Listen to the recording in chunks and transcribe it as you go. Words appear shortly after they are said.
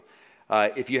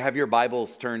If you have your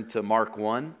Bibles, turn to Mark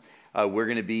 1. We're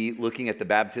going to be looking at the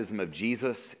baptism of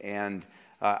Jesus, and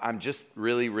I'm just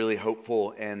really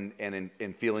hopeful and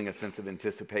feeling a sense of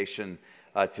anticipation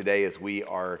today as we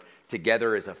are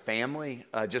together as a family.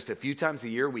 Just a few times a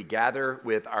year, we gather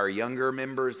with our younger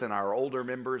members and our older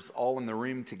members all in the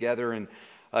room together, and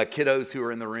kiddos who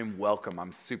are in the room, welcome.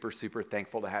 I'm super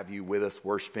thankful to have you with us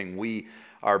worshiping. We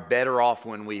are better off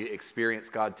when we experience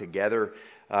God together.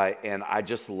 And I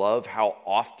just love how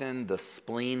often the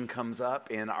spleen comes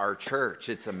up in our church.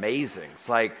 It's amazing. It's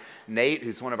like Nate,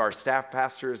 who's one of our staff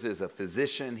pastors, is a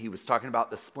physician. He was talking about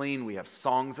the spleen. We have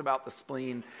songs about the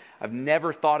spleen. I've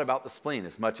never thought about the spleen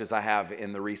as much as I have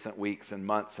in the recent weeks and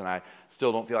months, and I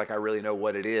still don't feel like I really know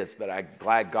what it is, but I'm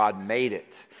glad God made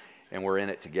it, and we're in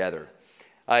it together.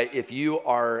 If you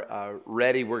are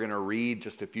ready, we're going to read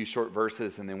just a few short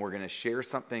verses, and then we're going to share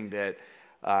something that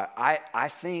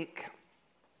I think...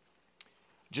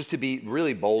 Just to be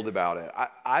really bold about it,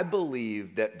 I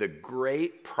believe that the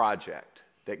great project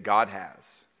that God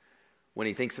has when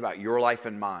he thinks about your life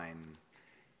and mine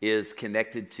is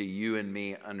connected to you and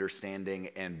me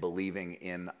understanding and believing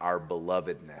in our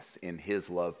belovedness, in his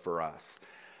love for us.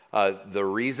 The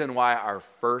reason why our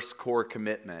first core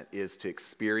commitment is to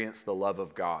experience the love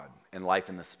of God and life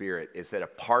in the Spirit is that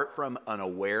apart from an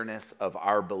awareness of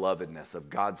our belovedness, of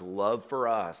God's love for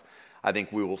us, I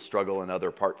think we will struggle in other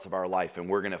parts of our life, and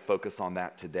we're going to focus on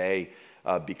that today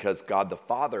because God the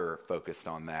Father focused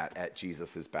on that at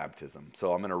Jesus' baptism.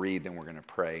 So I'm going to read, then we're going to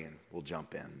pray, and we'll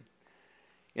jump in.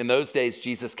 In those days,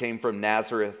 Jesus came from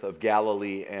Nazareth of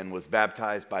Galilee and was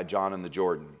baptized by John in the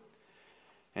Jordan.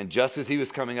 And just as he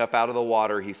was coming up out of the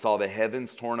water, he saw the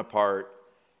heavens torn apart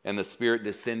and the Spirit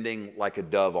descending like a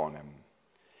dove on him.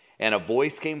 And a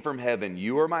voice came from heaven,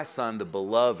 "You are my Son, the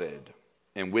beloved,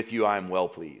 and with you I am well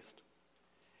pleased."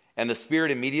 And the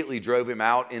Spirit immediately drove him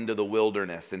out into the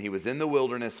wilderness. And he was in the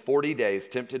wilderness 40 days,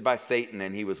 tempted by Satan,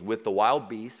 and he was with the wild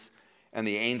beasts, and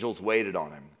the angels waited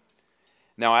on him.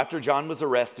 Now after John was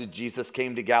arrested, Jesus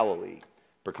came to Galilee,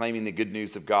 proclaiming the good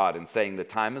news of God, and saying, "The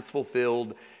time is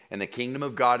fulfilled, and the kingdom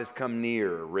of God has come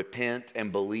near. Repent and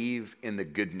believe in the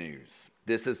good news."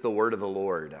 This is the word of the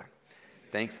Lord.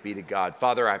 Thanks be to God.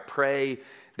 Father, I pray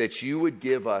that you would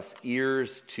give us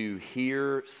ears to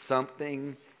hear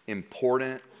something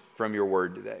important from your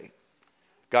word today.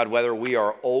 God, whether we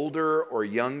are older or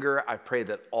younger, I pray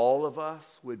that all of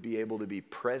us would be able to be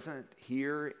present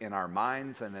here in our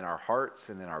minds and in our hearts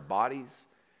and in our bodies,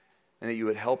 and that you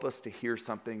would help us to hear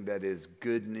something that is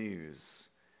good news,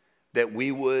 that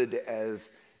we would,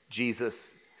 as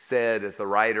Jesus said, as the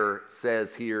writer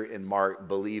says here in Mark,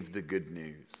 believe the good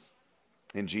news.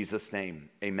 In Jesus'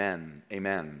 name, amen.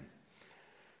 Amen.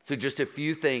 So just a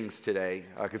few things today,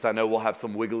 because I know we'll have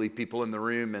some wiggly people in the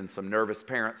room and some nervous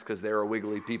parents because there are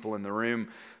wiggly people in the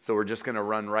room. So we're just going to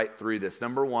run right through this.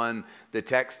 Number one, the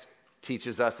text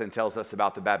teaches us and tells us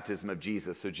about the baptism of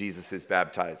Jesus. So Jesus is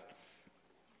baptized.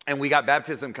 And we got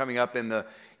baptism coming up in the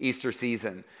Easter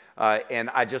season.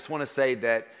 And I just want to say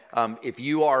that if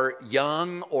you are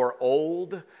young or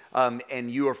old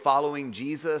and you are following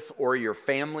Jesus, or your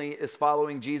family is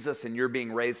following Jesus and you're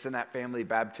being raised in that family,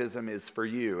 baptism is for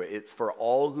you. It's for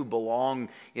all who belong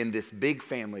in this big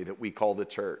family that we call the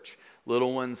church.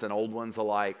 Little ones and old ones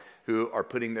alike who are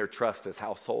putting their trust as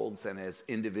households and as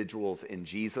individuals in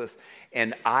Jesus.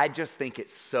 And I just think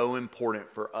it's so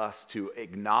important for us to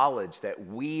acknowledge that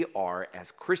we are,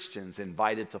 as Christians,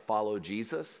 invited to follow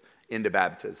Jesus into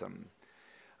baptism.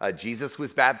 Jesus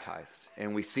was baptized,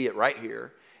 and we see it right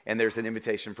here. And there's an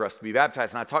invitation for us to be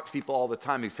baptized. And I talk to people all the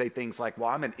time who say things like, "Well,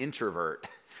 I'm an introvert,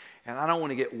 and I don't want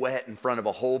to get wet in front of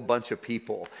a whole bunch of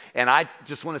people." And I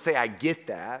just want to say I get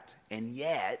that. And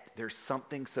yet, there's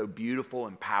something so beautiful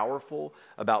and powerful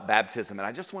about baptism. And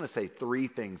I just want to say three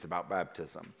things about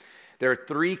baptism. There are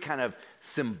three kind of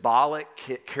symbolic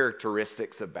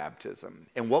characteristics of baptism.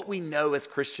 And what we know as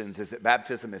Christians is that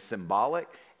baptism is symbolic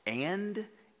and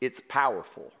it's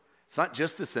powerful. It's not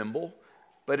just a symbol,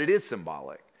 but it is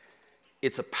symbolic.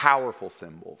 It's a powerful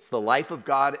symbol. It's the life of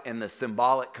God and the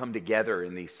symbolic come together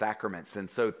in these sacraments. And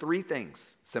so three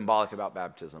things symbolic about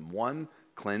baptism. One,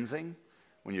 cleansing.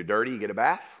 When you're dirty, you get a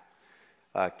bath.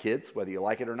 Kids, whether you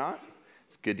like it or not,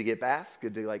 it's good to get baths.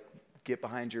 Good to get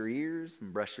behind your ears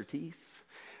and brush your teeth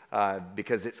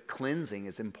because its cleansing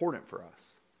is important for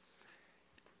us.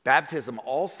 Baptism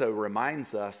also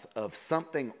reminds us of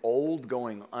something old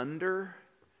going under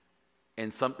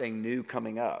and something new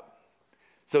coming up.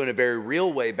 So in a very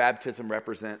real way, baptism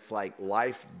represents like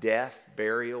life, death,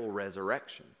 burial,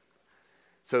 resurrection.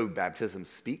 So baptism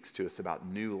speaks to us about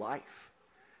new life.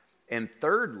 And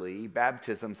thirdly,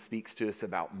 baptism speaks to us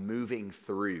about moving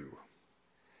through.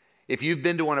 If you've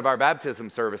been to one of our baptism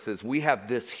services, we have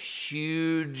this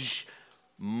huge,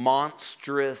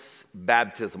 monstrous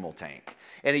baptismal tank.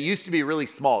 And it used to be really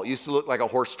small. It used to look like a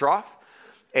horse trough.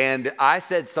 And I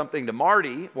said something to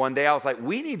Marty one day. I was like,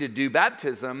 we need to do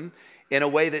baptism in a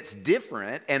way that's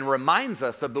different and reminds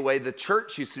us of the way the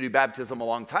church used to do baptism a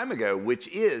long time ago, which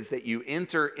is that you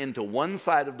enter into one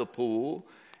side of the pool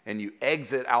and you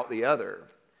exit out the other.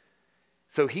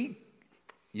 So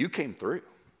you came through.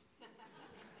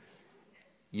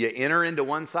 You enter into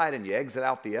one side and you exit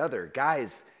out the other.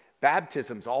 Guys,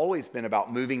 baptism's always been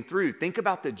about moving through. Think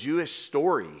about the Jewish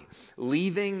story.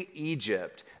 Leaving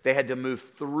Egypt, they had to move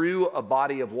through a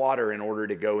body of water in order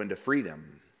to go into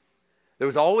freedom. There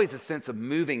was always a sense of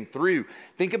moving through.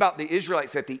 Think about the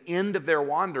Israelites at the end of their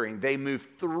wandering. They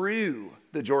moved through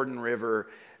the Jordan River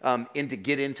to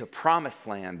get into promised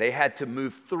land. They had to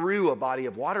move through a body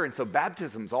of water. And so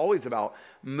baptism is always about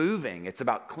moving. It's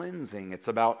about cleansing. It's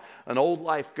about an old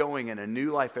life going and a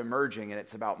new life emerging, and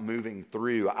it's about moving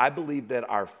through. I believe that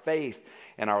our faith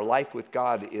and our life with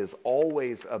God is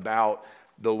always about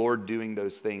the Lord doing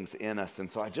those things in us.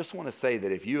 And so I just want to say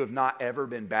that if you have not ever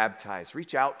been baptized,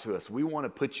 reach out to us. We want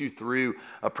to put you through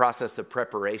a process of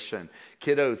preparation.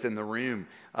 Kiddos in the room,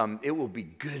 it will be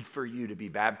good for you to be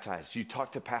baptized. You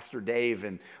talk to Pastor Dave,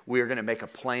 and we are going to make a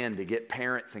plan to get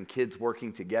parents and kids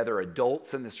working together,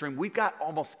 adults in this room. We've got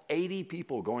almost 80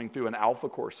 people going through an Alpha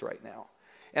course right now.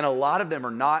 And a lot of them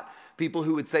are not people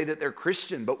who would say that they're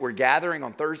Christian, but we're gathering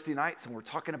on Thursday nights and we're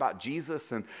talking about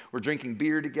Jesus and we're drinking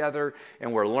beer together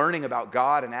and we're learning about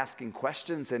God and asking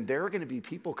questions. And there are going to be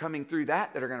people coming through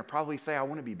that are going to probably say, I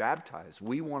want to be baptized.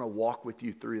 We want to walk with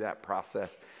you through that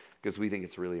process because we think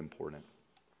it's really important.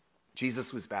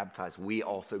 Jesus was baptized. We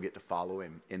also get to follow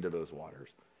him into those waters.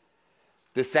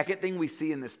 The second thing we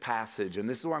see in this passage, and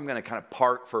this is where I'm going to kind of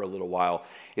park for a little while,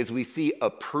 is we see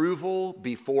approval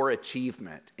before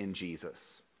achievement in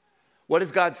Jesus. What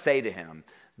does God say to him?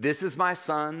 This is my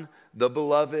son, the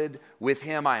beloved. With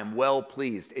him I am well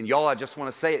pleased. And y'all, I just want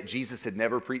to say it. Jesus had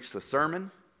never preached a sermon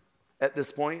at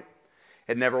this point.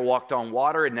 Had never walked on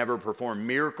water, had never performed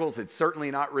miracles, had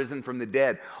certainly not risen from the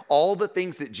dead. All the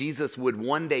things that Jesus would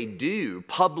one day do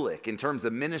public in terms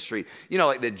of ministry,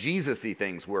 like the Jesus-y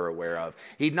things we're aware of.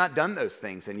 He'd not done those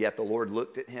things, and yet the Lord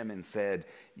looked at him and said,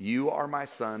 you are my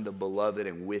son, the beloved,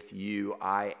 and with you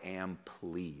I am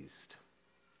pleased.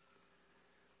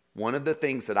 One of the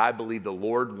things that I believe the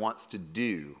Lord wants to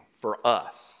do for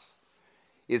us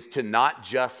is to not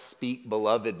just speak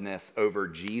belovedness over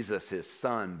Jesus, his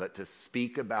son, but to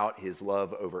speak about his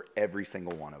love over every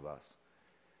single one of us.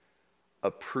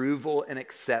 Approval and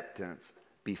acceptance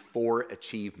before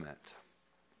achievement.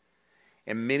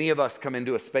 And many of us come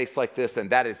into a space like this, and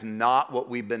that is not what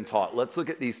we've been taught. Let's look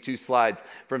at these two slides.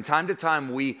 From time to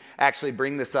time, we actually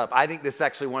bring this up. I think this is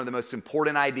actually one of the most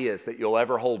important ideas that you'll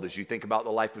ever hold as you think about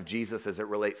the life of Jesus as it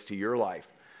relates to your life.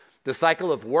 The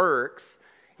cycle of works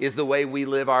is the way we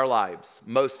live our lives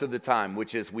most of the time,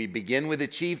 which is we begin with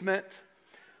achievement.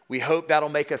 We hope that'll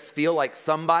make us feel like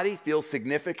somebody, feel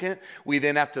significant. We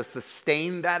then have to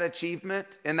sustain that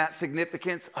achievement and that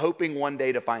significance, hoping one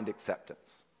day to find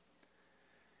acceptance.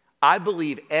 I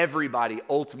believe everybody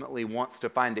ultimately wants to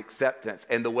find acceptance,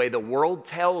 and the way the world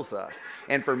tells us,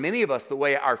 and for many of us, the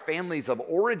way our families of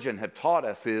origin have taught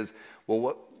us is,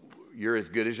 you're as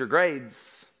good as your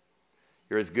grades.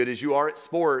 You're as good as you are at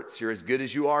sports. You're as good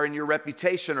as you are in your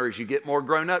reputation, or as you get more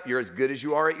grown up, you're as good as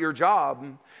you are at your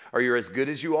job, or you're as good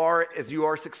as you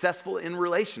are successful in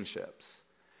relationships.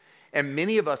 And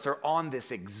many of us are on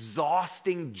this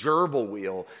exhausting gerbil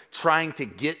wheel trying to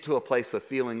get to a place of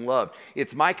feeling loved.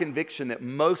 It's my conviction that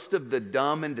most of the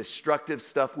dumb and destructive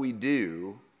stuff we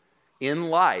do in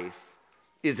life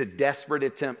is a desperate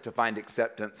attempt to find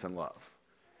acceptance and love.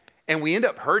 And we end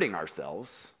up hurting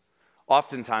ourselves.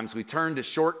 Oftentimes we turn to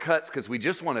shortcuts because we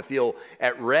just want to feel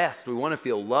at rest. We want to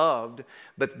feel loved.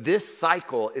 But this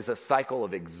cycle is a cycle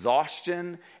of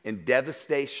exhaustion and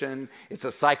devastation. It's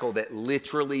a cycle that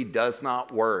literally does not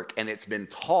work. And it's been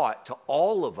taught to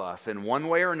all of us in one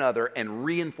way or another and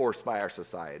reinforced by our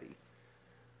society.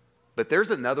 But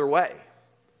there's another way.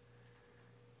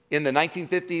 In the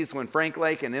 1950s, when Frank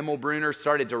Lake and Emil Brunner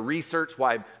started to research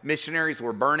why missionaries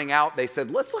were burning out, they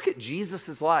said, let's look at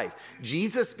Jesus' life.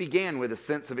 Jesus began with a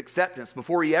sense of acceptance.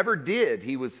 Before he ever did,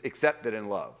 he was accepted and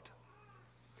loved.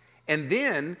 And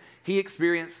then he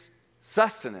experienced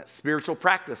sustenance, spiritual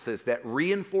practices that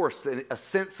reinforced a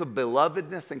sense of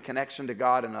belovedness and connection to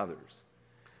God and others.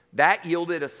 That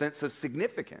yielded a sense of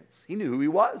significance. He knew who he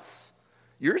was.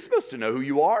 You're supposed to know who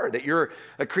you are, that you're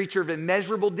a creature of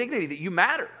immeasurable dignity, that you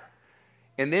matter.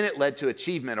 And then it led to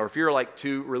achievement, or if you're like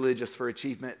too religious for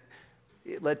achievement,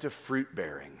 it led to fruit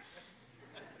bearing.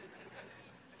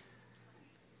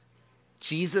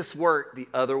 Jesus worked the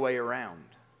other way around.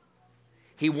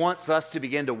 He wants us to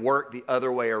begin to work the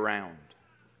other way around.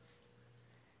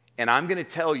 And I'm going to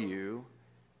tell you,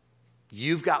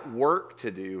 you've got work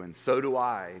to do, and so do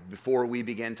I, before we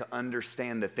begin to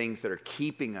understand the things that are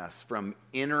keeping us from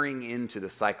entering into the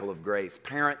cycle of grace.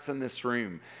 Parents in this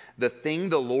room, the thing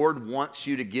the Lord wants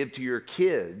you to give to your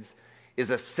kids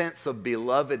is a sense of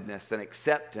belovedness and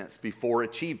acceptance before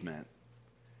achievement.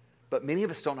 But many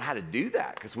of us don't know how to do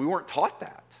that because we weren't taught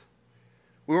that.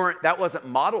 That wasn't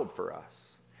modeled for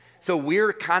us. So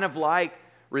we're kind of like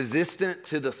resistant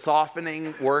to the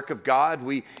softening work of God.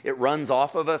 It runs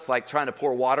off of us like trying to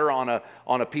pour water on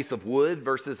a piece of wood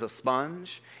versus a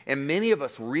sponge. And many of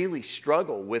us really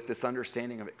struggle with this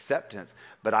understanding of acceptance.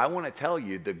 But I want to tell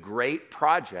you, the great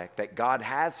project that God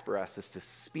has for us is to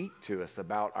speak to us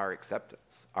about our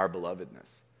acceptance, our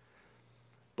belovedness.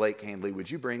 Blake Handley,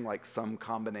 would you bring like some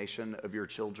combination of your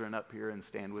children up here and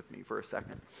stand with me for a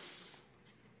second?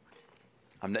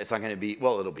 It's not going to be,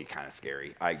 well, it'll be kind of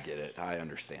scary. I get it. I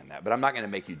understand that. But I'm not going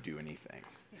to make you do anything.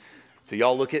 So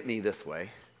y'all look at me this way.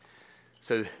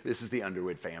 So this is the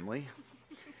Underwood family.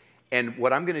 And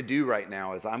what I'm going to do right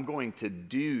now is I'm going to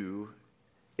do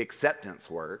acceptance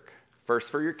work,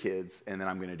 first for your kids, and then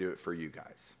I'm going to do it for you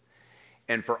guys.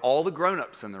 And for all the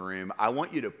grown-ups in the room, I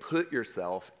want you to put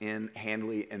yourself in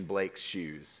Handley and Blake's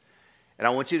shoes. And I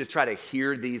want you to try to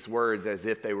hear these words as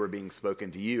if they were being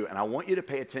spoken to you. And I want you to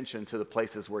pay attention to the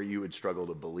places where you would struggle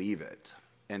to believe it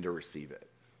and to receive it.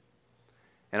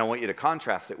 And I want you to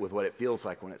contrast it with what it feels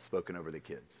like when it's spoken over the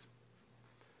kids.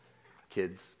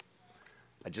 Kids,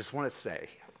 I just want to say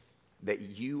that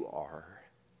you are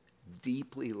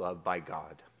deeply loved by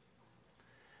God.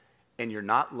 And you're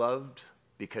not loved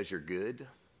because you're good.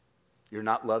 You're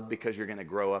not loved because you're going to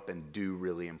grow up and do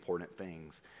really important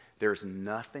things. There's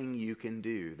nothing you can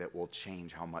do that will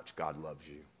change how much God loves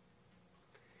you.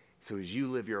 So as you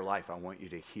live your life, I want you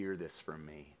to hear this from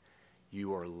me.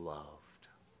 You are loved,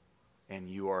 and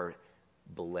you are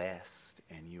blessed,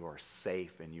 and you are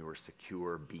safe, and you are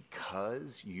secure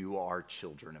because you are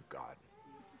children of God.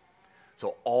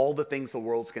 So all the things the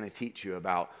world's going to teach you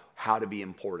about how to be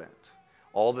important,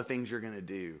 all the things you're going to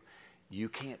do, you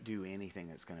can't do anything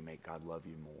that's going to make God love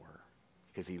you more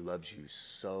because he loves you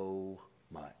so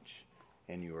much,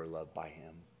 and you are loved by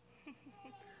him.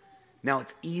 Now,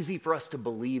 it's easy for us to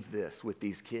believe this with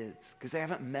these kids because they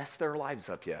haven't messed their lives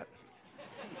up yet.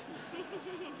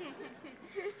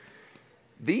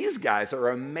 These guys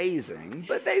are amazing,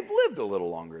 but they've lived a little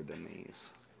longer than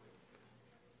these.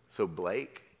 So,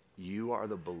 Blake, you are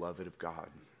the beloved of God,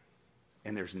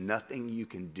 and there's nothing you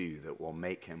can do that will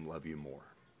make him love you more.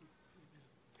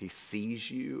 He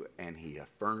sees you, and he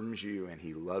affirms you, and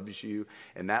he loves you.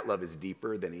 And that love is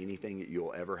deeper than anything that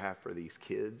you'll ever have for these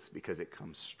kids because it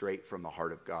comes straight from the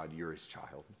heart of God. You're his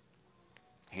child.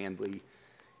 Handley,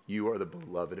 you are the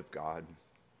beloved of God.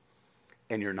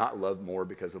 And you're not loved more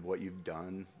because of what you've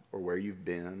done or where you've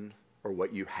been or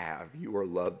what you have. You are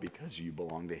loved because you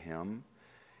belong to him,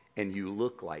 and you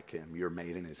look like him. You're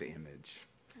made in his image.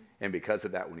 And because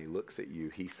of that, when he looks at you,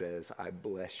 he says, I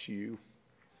bless you.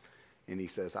 And he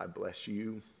says, I bless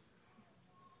you.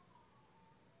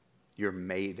 You're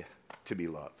made to be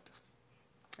loved.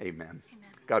 Amen. Amen.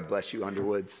 God bless you,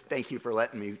 Underwoods. Thank you for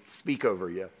letting me speak over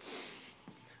you.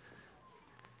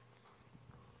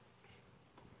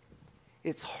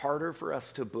 It's harder for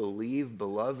us to believe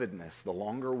belovedness the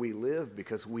longer we live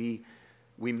because we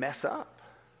mess up.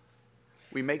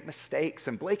 We make mistakes.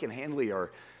 And Blake and Handley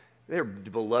they're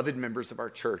beloved members of our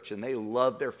church, and they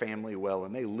love their family well,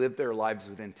 and they live their lives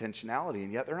with intentionality,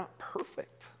 and yet they're not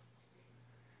perfect.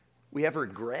 We have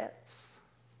regrets.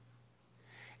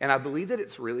 And I believe that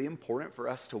it's really important for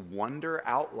us to wonder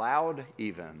out loud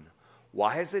even,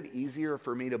 why is it easier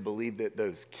for me to believe that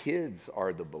those kids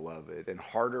are the beloved and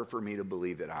harder for me to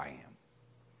believe that I am?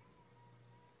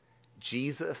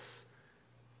 Jesus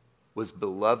was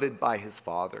beloved by his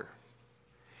Father.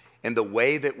 And the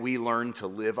way that we learn to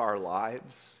live our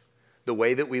lives, the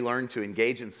way that we learn to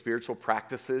engage in spiritual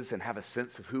practices and have a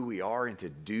sense of who we are and to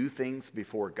do things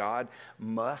before God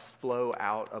must flow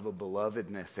out of a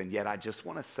belovedness. And yet I just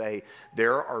want to say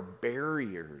there are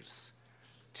barriers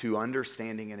to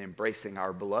understanding and embracing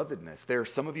our belovedness. There are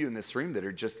some of you in this room that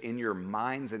are just in your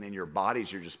minds and in your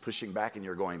bodies, you're just pushing back and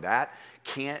you're going, that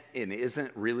can't and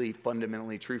isn't really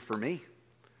fundamentally true for me.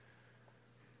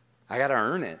 I got to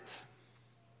earn it.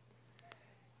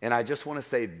 And I just want to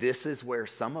say this is where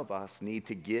some of us need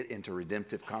to get into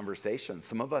redemptive conversation.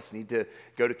 Some of us need to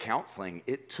go to counseling.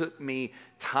 It took me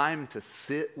time to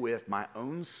sit with my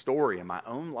own story and my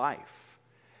own life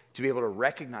to be able to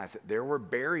recognize that there were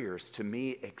barriers to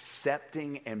me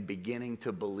accepting and beginning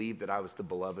to believe that I was the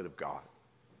beloved of God.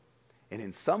 And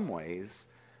in some ways,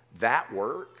 that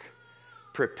work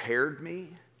prepared me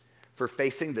for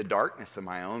facing the darkness in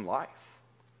my own life.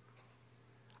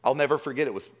 I'll never forget,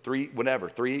 it was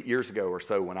 3 years ago or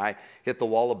so when I hit the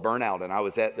wall of burnout, and I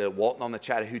was at the Walton on the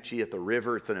Chattahoochee at the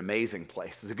river. It's an amazing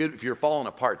place. If you're falling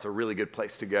apart, it's a really good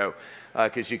place to go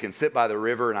because you can sit by the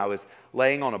river. And I was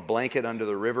laying on a blanket under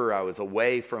the river. I was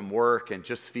away from work and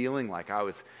just feeling like I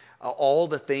was, all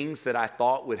the things that I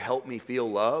thought would help me feel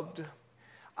loved.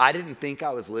 I didn't think I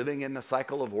was living in the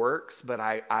cycle of works, but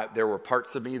there were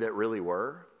parts of me that really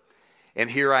were. And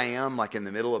here I am, like in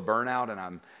the middle of burnout, and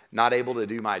I'm not able to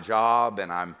do my job, and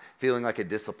I'm feeling like a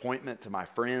disappointment to my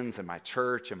friends and my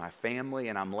church and my family,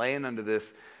 and I'm laying under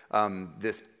this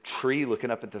tree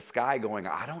looking up at the sky going,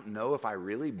 I don't know if I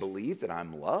really believe that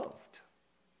I'm loved.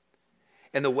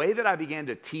 And the way that I began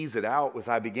to tease it out was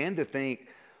I began to think,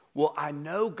 well, I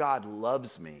know God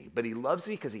loves me, but he loves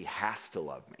me because he has to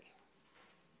love me.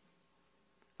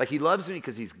 Like he loves me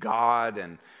because he's God,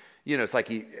 and it's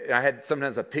like I had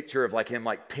sometimes a picture of like him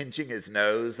like pinching his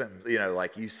nose and,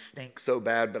 like you stink so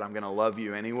bad, but I'm going to love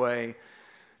you anyway.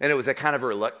 And it was a kind of a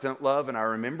reluctant love. And I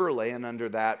remember laying under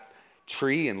that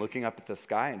tree and looking up at the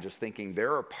sky and just thinking,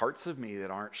 there are parts of me that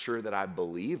aren't sure that I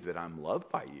believe that I'm loved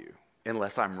by you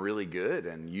unless I'm really good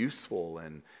and useful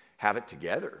and have it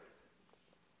together.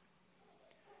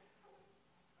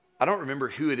 I don't remember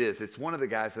who it is. It's one of the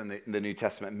guys in the New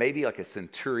Testament, maybe like a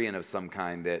centurion of some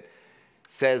kind that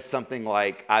says something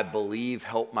like, I believe,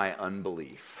 help my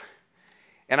unbelief.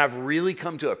 And I've really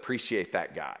come to appreciate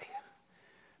that guy.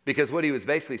 Because what he was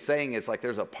basically saying is like,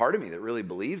 there's a part of me that really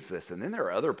believes this. And then there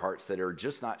are other parts that are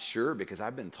just not sure because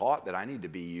I've been taught that I need to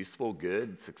be useful,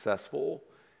 good, successful,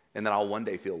 and that I'll one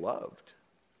day feel loved.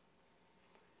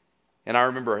 And I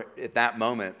remember at that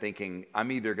moment thinking,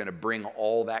 I'm either going to bring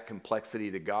all that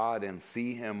complexity to God and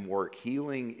see him work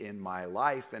healing in my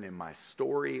life and in my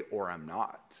story, or I'm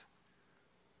not.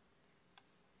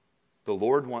 The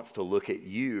Lord wants to look at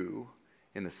you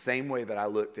in the same way that I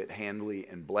looked at Handley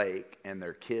and Blake and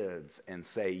their kids and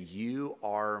say, you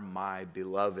are my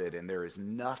beloved, and there is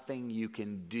nothing you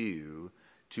can do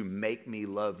to make me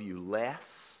love you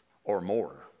less or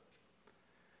more.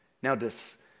 Now,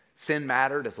 does sin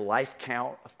matter? Does life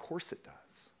count? Of course it does.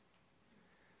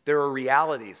 There are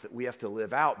realities that we have to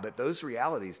live out, but those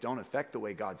realities don't affect the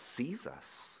way God sees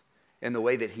us and the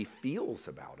way that he feels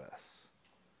about us.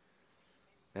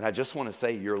 And I just want to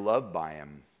say you're loved by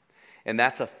him. And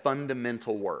that's a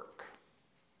fundamental work.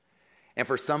 And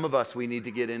for some of us, we need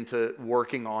to get into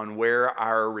working on where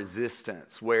our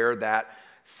resistance, where that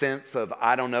sense of,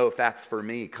 I don't know if that's for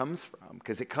me, comes from.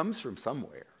 Because it comes from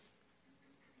somewhere.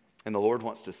 And the Lord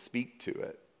wants to speak to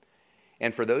it.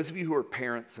 And for those of you who are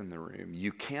parents in the room,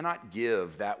 you cannot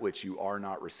give that which you are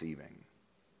not receiving.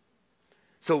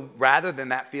 So rather than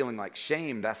that feeling like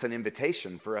shame, that's an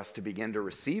invitation for us to begin to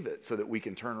receive it so that we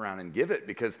can turn around and give it.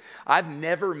 Because I've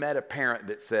never met a parent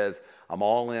that says, I'm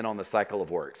all in on the cycle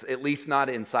of works, at least not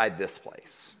inside this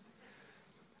place.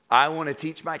 I want to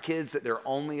teach my kids that they're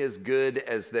only as good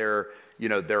as their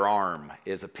arm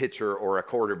is a pitcher or a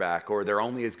quarterback, or they're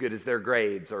only as good as their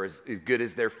grades or as good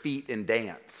as their feet in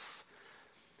dance.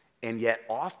 And yet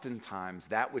oftentimes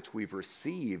that which we've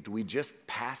received, we just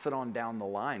pass it on down the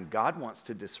line. God wants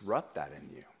to disrupt that in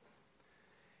you.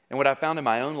 And what I found in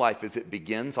my own life is it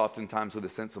begins oftentimes with a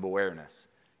sense of awareness.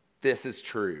 This is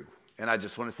true. And I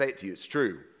just want to say it to you, it's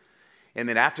true. And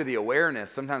then after the awareness,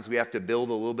 sometimes we have to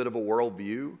build a little bit of a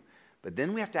worldview, but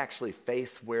then we have to actually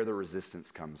face where the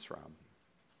resistance comes from.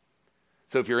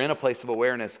 So if you're in a place of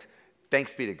awareness,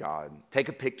 thanks be to God. Take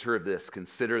a picture of this.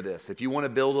 Consider this. If you want to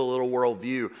build a little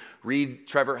worldview, read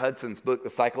Trevor Hudson's book, The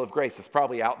Cycle of Grace. It's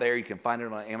probably out there. You can find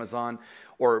it on Amazon.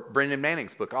 Or Brendan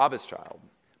Manning's book, Abba's Child.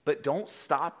 But don't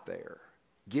stop there.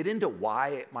 Get into why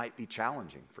it might be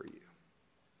challenging for you.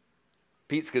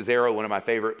 Pete Scazzaro, one of my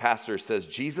favorite pastors, says,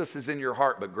 Jesus is in your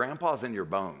heart, but Grandpa's in your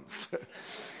bones.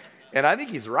 And I think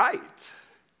he's right.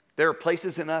 There are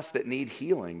places in us that need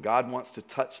healing. God wants to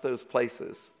touch those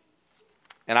places.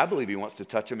 And I believe he wants to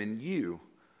touch them in you,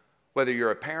 whether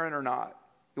you're a parent or not.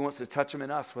 He wants to touch them in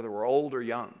us, whether we're old or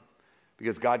young,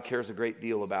 because God cares a great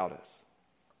deal about us.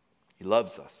 He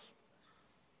loves us.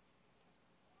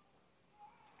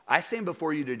 I stand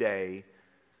before you today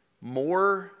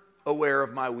more aware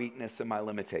of my weakness and my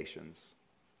limitations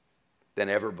than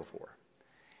ever before,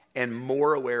 and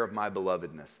more aware of my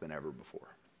belovedness than ever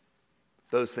before.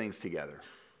 Those things together.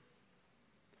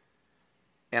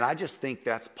 And I just think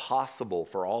that's possible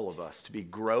for all of us to be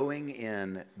growing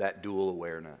in that dual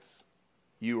awareness.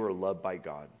 You are loved by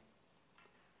God.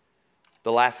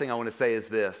 The last thing I want to say is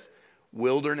this: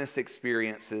 wilderness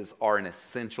experiences are an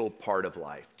essential part of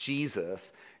life.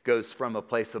 Jesus goes from a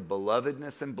place of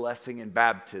belovedness and blessing in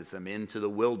baptism into the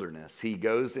wilderness. He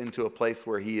goes into a place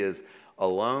where he is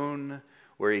alone,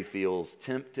 where he feels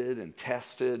tempted and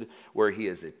tested, where he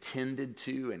is attended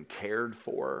to and cared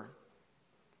for.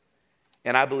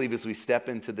 And I believe as we step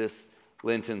into this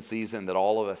Lenten season that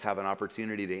all of us have an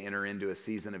opportunity to enter into a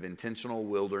season of intentional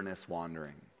wilderness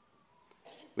wandering.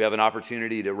 We have an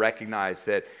opportunity to recognize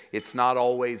that it's not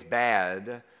always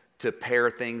bad to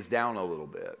pare things down a little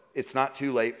bit. It's not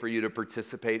too late for you to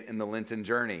participate in the Lenten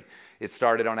journey. It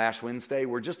started on Ash Wednesday.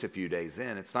 We're just a few days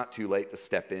in. It's not too late to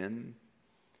step in.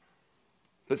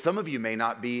 But some of you may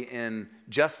not be in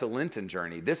just a Lenten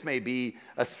journey. This may be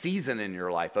a season in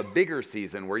your life, a bigger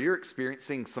season where you're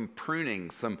experiencing some pruning,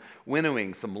 some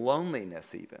winnowing, some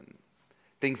loneliness even.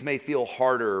 Things may feel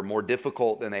harder or more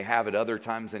difficult than they have at other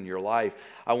times in your life.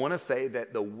 I want to say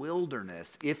that the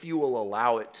wilderness, if you will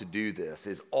allow it to do this,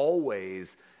 is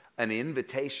always an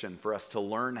invitation for us to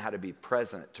learn how to be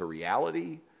present to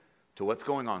reality, to what's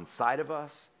going on inside of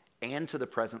us, and to the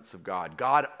presence of God.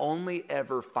 God only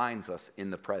ever finds us in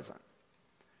the present.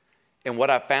 And what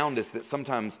I found is that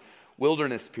sometimes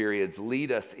wilderness periods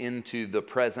lead us into the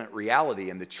present reality.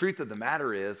 And the truth of the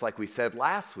matter is, like we said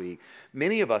last week,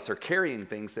 many of us are carrying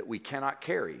things that we cannot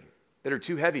carry, that are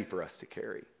too heavy for us to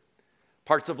carry.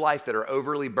 Parts of life that are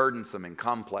overly burdensome and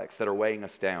complex that are weighing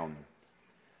us down.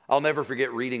 I'll never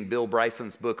forget reading Bill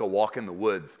Bryson's book, A Walk in the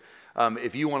Woods.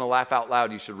 If you want to laugh out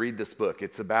loud, you should read this book.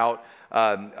 It's about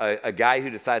a guy who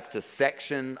decides to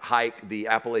section hike the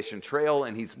Appalachian Trail,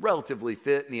 and he's relatively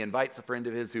fit, and he invites a friend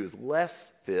of his who is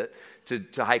less fit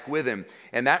to hike with him.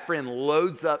 And that friend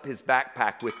loads up his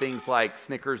backpack with things like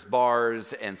Snickers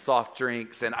bars and soft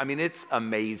drinks, and I mean, it's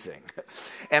amazing.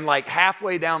 And like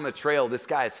halfway down the trail, this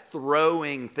guy is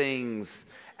throwing things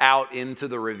out into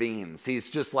the ravines. He's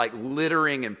just like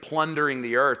littering and plundering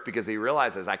the earth because he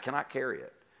realizes, I cannot carry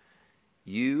it.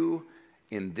 You,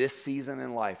 in this season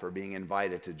in life, are being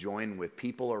invited to join with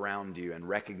people around you and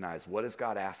recognize, what is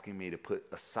God asking me to put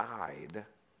aside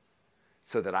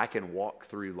so that I can walk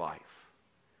through life?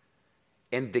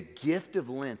 And the gift of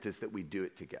Lent is that we do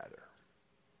it together.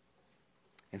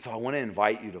 And so I want to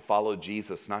invite you to follow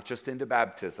Jesus, not just into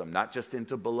baptism, not just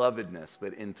into belovedness,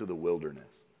 but into the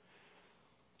wilderness.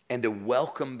 And to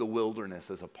welcome the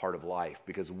wilderness as a part of life,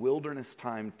 because wilderness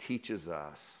time teaches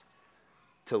us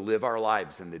to live our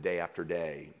lives in the day after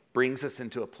day, brings us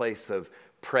into a place of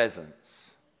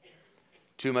presence.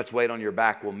 Too much weight on your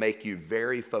back will make you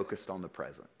very focused on the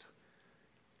present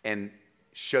and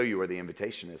show you where the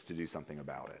invitation is to do something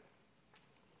about it.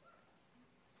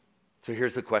 So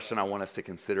here's the question I want us to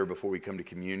consider before we come to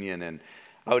communion, and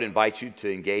I would invite you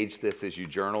to engage this as you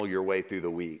journal your way through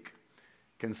the week.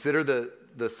 Consider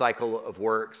the cycle of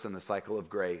works and the cycle of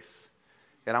grace.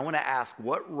 And I want to ask,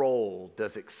 what role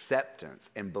does acceptance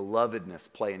and belovedness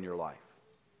play in your life?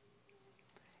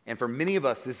 And for many of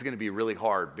us, this is going to be really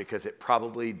hard because it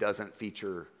probably doesn't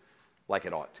feature like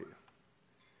it ought to.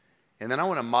 And then I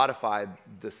want to modify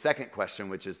the second question,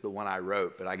 which is the one I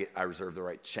wrote, but I reserve the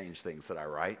right to change things that I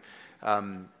write.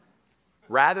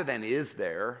 Rather than is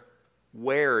there,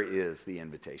 where is the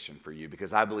invitation for you?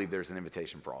 Because I believe there's an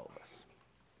invitation for all of us.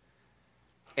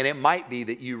 And it might be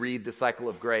that you read the cycle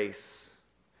of grace,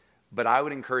 but I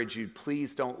would encourage you,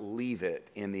 please don't leave it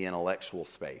in the intellectual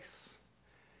space,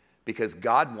 because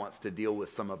God wants to deal with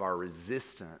some of our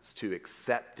resistance to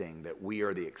accepting that we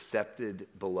are the accepted,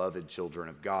 beloved children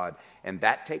of God. And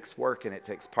that takes work and it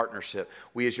takes partnership.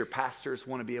 We as your pastors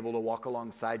want to be able to walk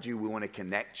alongside you. We want to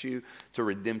connect you to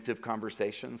redemptive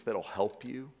conversations that'll help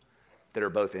you, that are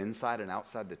both inside and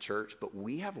outside the church. But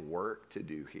we have work to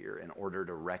do here in order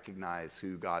to recognize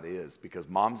who God is, because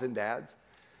moms and dads,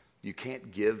 you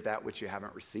can't give that which you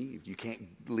haven't received. You can't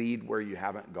lead where you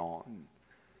haven't gone.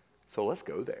 So let's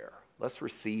go there. Let's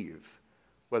receive,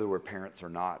 whether we're parents or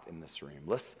not in this room.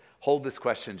 Let's hold this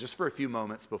question just for a few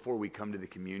moments before we come to the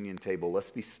communion table.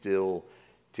 Let's be still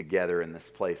together in this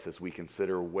place as we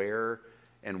consider where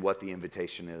and what the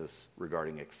invitation is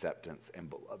regarding acceptance and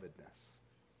belovedness.